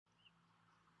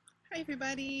Hi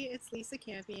everybody, it's Lisa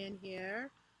Campion here.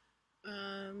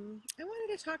 I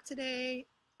wanted to talk today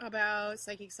about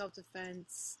psychic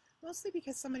self-defense, mostly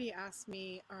because somebody asked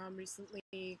me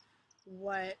recently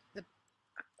what the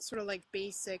sort of like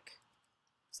basic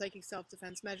psychic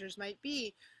self-defense measures might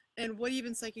be and what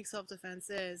even psychic self-defense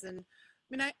is. And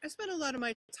I spent a lot of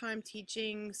my time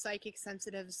teaching psychic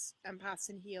sensitives, empaths,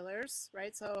 and healers,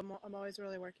 right? So I'm always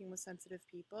really working with sensitive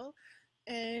people.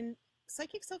 And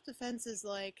psychic self-defense is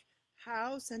like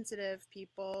how sensitive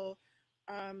people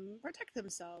protect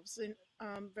themselves and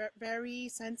very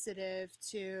sensitive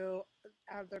to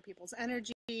other people's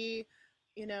energy,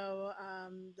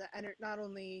 not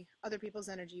only other people's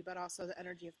energy, but also the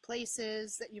energy of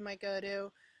places that you might go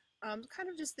to, kind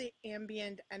of just the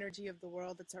ambient energy of the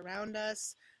world that's around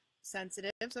us.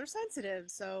 Sensitives are sensitive,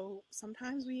 so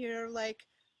sometimes we are like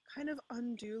kind of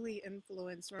unduly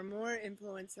influenced or more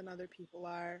influenced than other people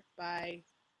are by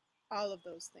all of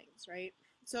those things, right?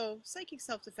 So psychic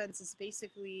self-defense is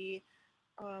basically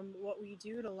what we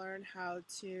do to learn how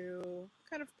to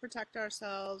kind of protect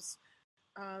ourselves,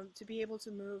 to be able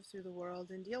to move through the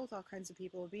world and deal with all kinds of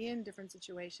people, be in different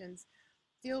situations,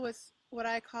 deal with what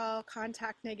I call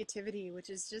contact negativity, which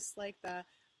is just like the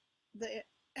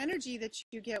energy that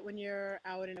you get when you're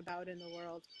out and about in the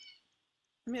world.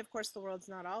 I mean, of course, the world's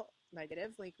not all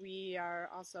negative. Like we are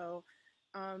also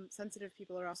sensitive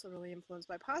people are also really influenced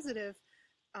by positive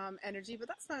energy, but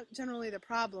that's not generally the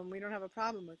problem. We don't have a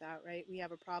problem with that, right? We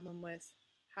have a problem with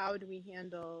how do we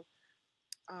handle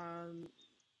um,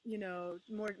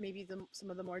 more maybe some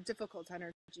of the more difficult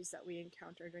energies that we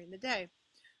encounter during the day.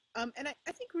 And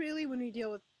I think really when we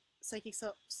deal with psychic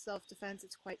self-defense,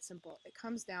 it's quite simple. It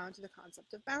comes down to the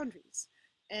concept of boundaries.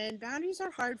 And boundaries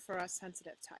are hard for us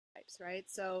sensitive types, right?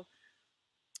 So,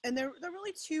 and there are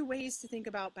really two ways to think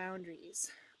about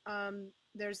boundaries.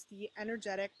 There's the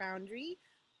energetic boundary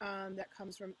that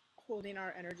comes from holding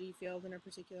our energy field in a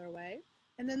particular way.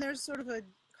 And then there's sort of a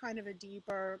kind of a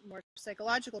deeper, more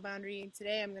psychological boundary. And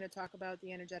today I'm going to talk about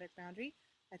the energetic boundary.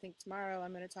 I think tomorrow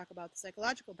I'm going to talk about the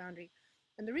psychological boundary.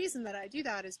 And the reason that I do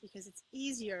that is because it's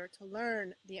easier to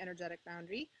learn the energetic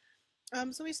boundary.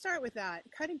 So we start with that.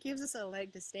 It kind of gives us a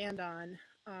leg to stand on,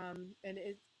 and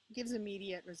it gives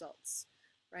immediate results,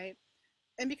 right?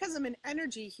 And because I'm an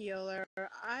energy healer,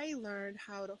 I learned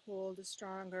how to hold a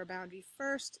stronger boundary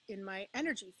first in my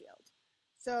energy field.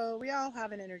 So we all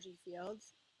have an energy field.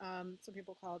 Some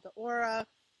people call it the aura.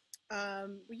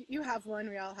 You have one,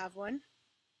 we all have one.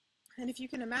 And if you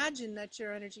can imagine that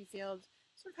your energy field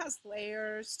sort of has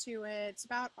layers to it, it's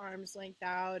about arm's length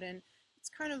out, and it's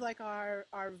kind of like our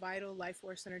vital life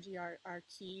force energy, our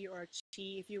ki or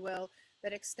chi, if you will,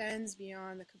 that extends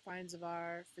beyond the confines of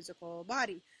our physical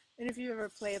body. And if you ever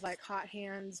played like hot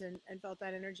hands and felt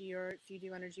that energy, or if you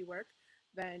do energy work,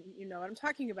 then you know what I'm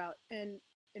talking about. And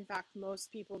in fact,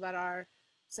 most people that are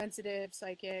sensitive,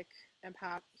 psychic,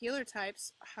 empath, healer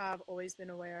types have always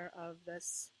been aware of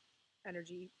this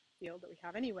energy field that we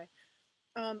have anyway.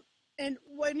 Um, and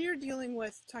when you're dealing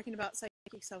with talking about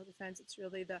psychic self-defense, it's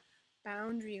really the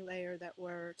boundary layer that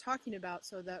we're talking about.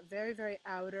 So the very, very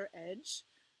outer edge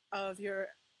of your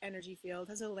energy field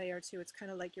has a layer too. It's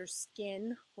kind of like your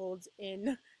skin holds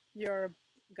in your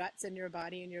guts and your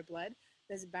body and your blood.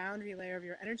 This boundary layer of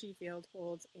your energy field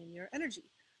holds in your energy.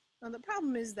 Now the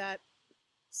problem is that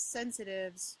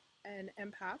sensitives and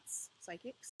empaths,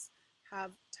 psychics,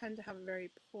 tend to have a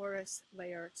very porous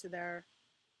layer to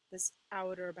this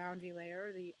outer boundary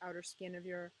layer, the outer skin of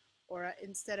your aura.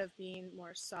 Instead of being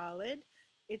more solid,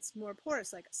 it's more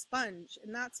porous, like a sponge.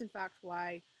 And that's in fact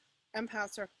why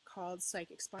empaths are called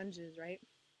psychic sponges, right?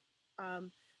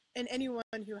 And anyone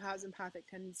who has empathic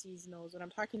tendencies knows what I'm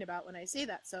talking about when I say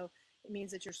that. So it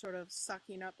means that you're sort of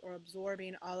sucking up or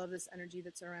absorbing all of this energy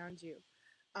that's around you.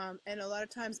 And a lot of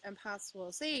times empaths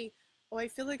will say, oh, I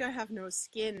feel like I have no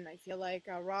skin. I feel like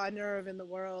a raw nerve in the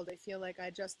world. I feel like I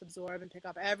just absorb and pick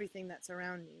up everything that's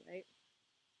around me, right?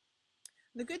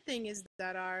 The good thing is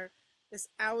that this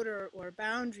outer or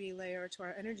boundary layer to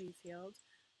our energy field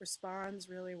responds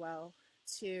really well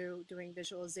to doing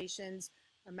visualizations,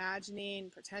 imagining,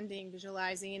 pretending,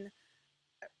 visualizing,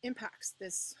 impacts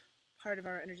this part of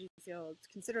our energy field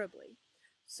considerably.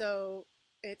 So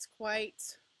it's quite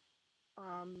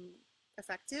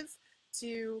effective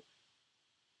to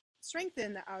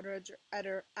strengthen the outer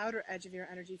edge of your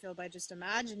energy field by just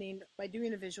imagining, by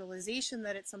doing a visualization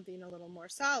that it's something a little more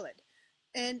solid.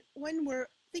 And when we're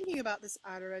thinking about this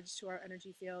outer edge to our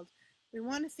energy field, we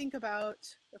want to think about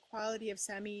the quality of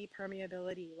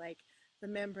semi-permeability, like the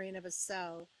membrane of a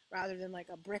cell, rather than like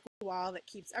a brick wall that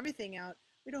keeps everything out.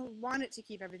 We don't want it to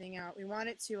keep everything out. We want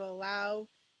it to allow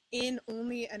in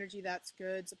only energy that's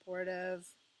good, supportive,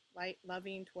 light,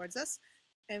 loving towards us,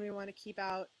 and we want to keep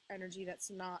out energy that's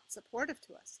not supportive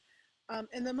to us.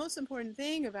 And the most important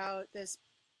thing about this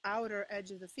outer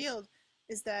edge of the field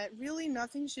is that really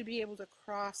nothing should be able to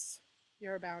cross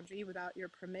your boundary without your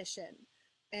permission.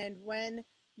 And when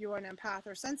you're an empath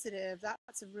or sensitive,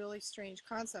 that's a really strange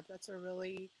concept. That's a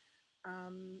really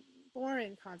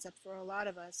boring concept for a lot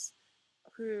of us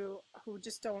who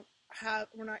just don't have,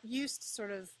 we're not used to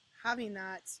sort of having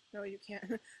that, no, you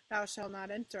can't, thou shalt not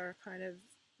enter kind of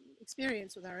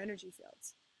experience with our energy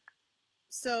fields.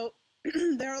 So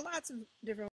there are lots of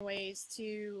different ways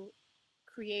to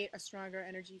create a stronger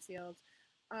energy field.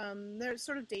 There's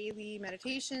sort of daily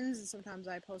meditations, and sometimes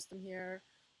I post them here.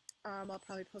 I'll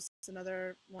probably post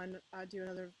another one, do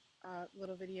another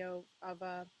little video of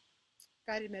a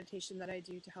guided meditation that I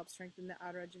do to help strengthen the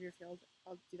outer edge of your field.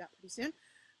 I'll do that pretty soon.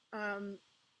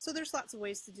 So there's lots of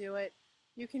ways to do it.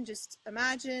 You can just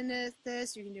imagine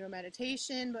this, you can do a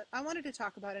meditation, but I wanted to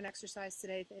talk about an exercise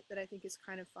today that I think is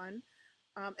kind of fun.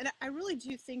 And I really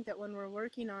do think that when we're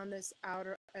working on this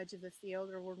outer edge of the field,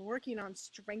 or we're working on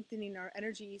strengthening our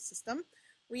energy system,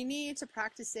 we need to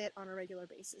practice it on a regular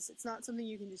basis. It's not something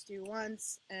you can just do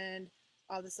once and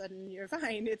all of a sudden you're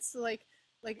fine. It's like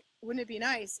wouldn't it be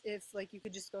nice if like you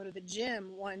could just go to the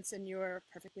gym once and you're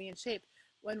perfectly in shape?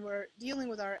 When we're dealing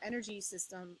with our energy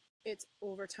system, it's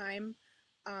over time.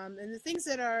 And the things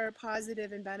that are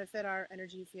positive and benefit our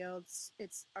energy fields,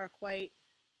 are quite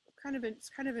it's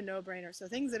kind of a no-brainer. So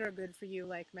things that are good for you,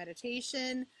 like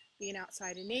meditation, being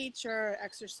outside in nature,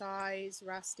 exercise,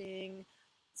 resting,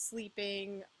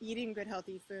 sleeping, eating good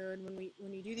healthy food.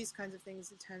 When you do these kinds of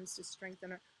things, it tends to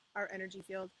strengthen our energy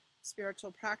field.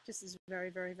 Spiritual practice is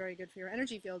very, very, very good for your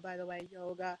energy field, by the way.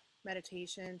 Yoga,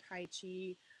 meditation, Tai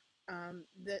Chi,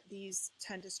 these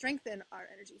tend to strengthen our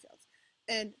energy fields.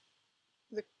 And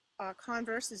the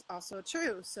converse is also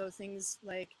true. So things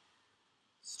like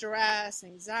stress,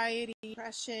 anxiety,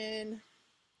 depression,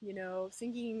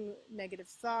 thinking negative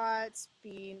thoughts,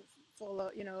 being full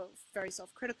of, very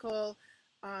self-critical,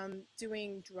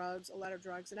 doing drugs, a lot of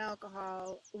drugs and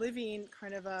alcohol, living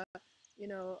kind of a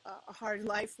hard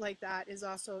life like that is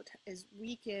also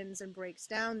weakens and breaks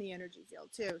down the energy field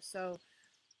too. So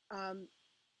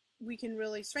we can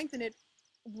really strengthen it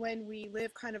when we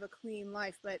live kind of a clean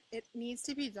life, but it needs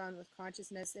to be done with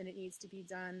consciousness, and it needs to be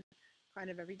done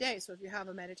kind of every day. So if you have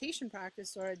a meditation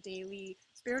practice or a daily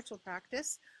spiritual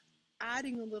practice,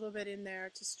 adding a little bit in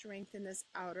there to strengthen this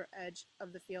outer edge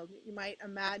of the field. You might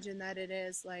imagine that it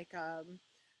is like a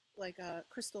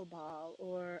crystal ball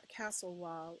or a castle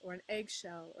wall or an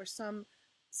eggshell or some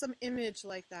image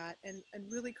like that, and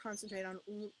really concentrate on,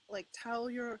 like, tell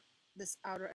this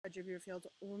outer edge of your field to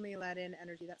only let in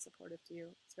energy that's supportive to you.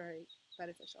 It's very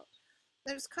beneficial.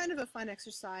 There's kind of a fun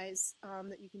exercise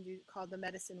that you can do called the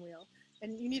medicine wheel.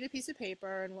 And you need a piece of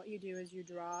paper, and what you do is you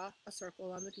draw a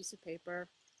circle on the piece of paper,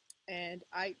 and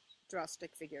I draw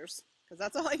stick figures, because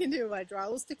that's all I can do. I draw a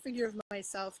little stick figure of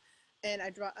myself, and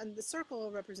and the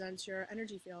circle represents your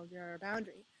energy field, your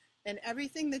boundary. And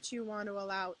everything that you want to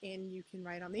allow in, you can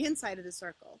write on the inside of the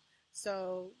circle.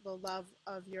 So the love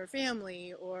of your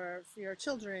family, or for your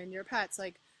children, your pets,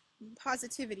 like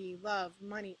positivity, love,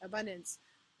 money, abundance,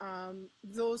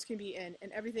 those can be in,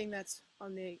 and everything that's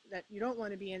that you don't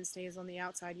want to be in stays on the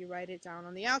outside. You write it down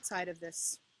on the outside of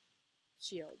this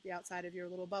shield, the outside of your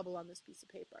little bubble on this piece of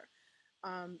paper.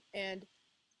 And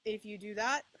if you do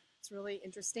that, it's really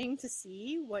interesting to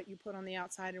see what you put on the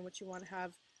outside and what you want to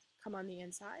have come on the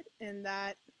inside, and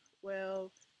that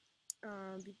will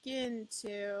begin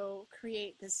to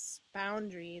create this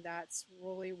boundary. That's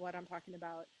really what I'm talking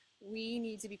about. We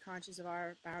need to be conscious of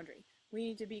our boundary. We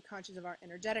need to be conscious of our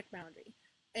energetic boundary.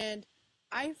 And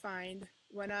I find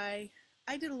when I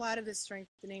did a lot of this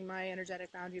strengthening my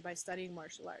energetic boundary by studying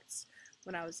martial arts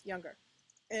when I was younger.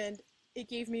 And it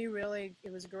gave me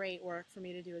it was great work for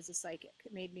me to do as a psychic.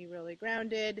 It made me really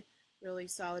grounded, really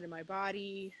solid in my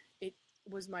body. It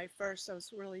was my first, I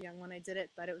was really young when I did it,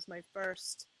 but it was my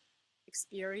first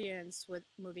experience with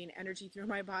moving energy through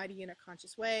my body in a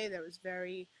conscious way. There was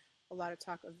a lot of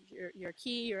talk of your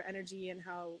ki, your energy, and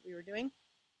how we were doing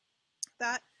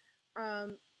that.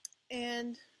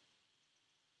 And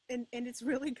it's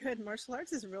really good. Martial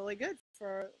arts is really good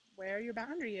for where your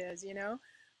boundary is,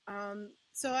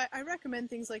 So I recommend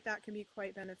things like that can be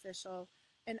quite beneficial.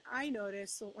 And I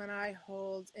notice when I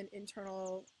hold an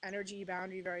internal energy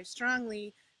boundary very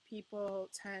strongly, people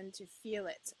tend to feel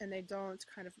it, and they don't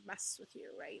kind of mess with you,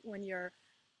 right? When you're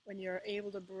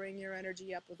able to bring your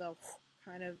energy up with a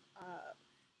kind of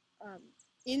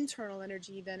internal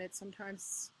energy, then it's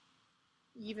sometimes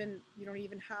you don't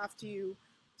even have to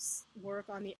work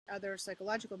on the other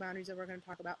psychological boundaries that we're going to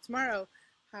talk about tomorrow,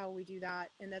 how we do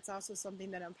that. And that's also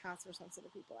something that empaths or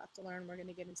sensitive people have to learn. We're going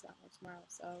to get into that more tomorrow.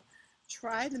 So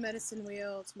try the medicine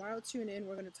wheel. Tomorrow, tune in.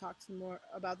 We're going to talk some more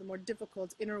about the more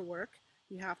difficult inner work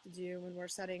you have to do when we're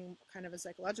setting kind of a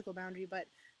psychological boundary. But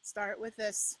start with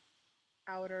this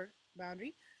outer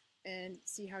boundary and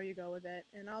see how you go with it.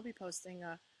 And I'll be posting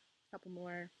a couple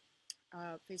more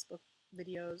Facebook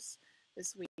videos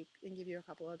this week and give you a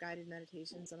couple of guided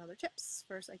meditations and other tips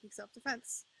for psychic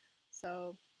self-defense.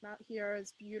 So I'm out here,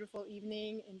 it's beautiful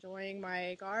evening, enjoying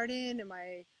my garden and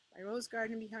my rose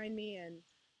garden behind me, and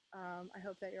I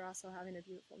hope that you're also having a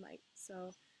beautiful night.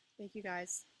 So thank you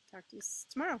guys. Talk to you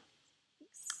tomorrow.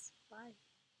 Thanks. Bye.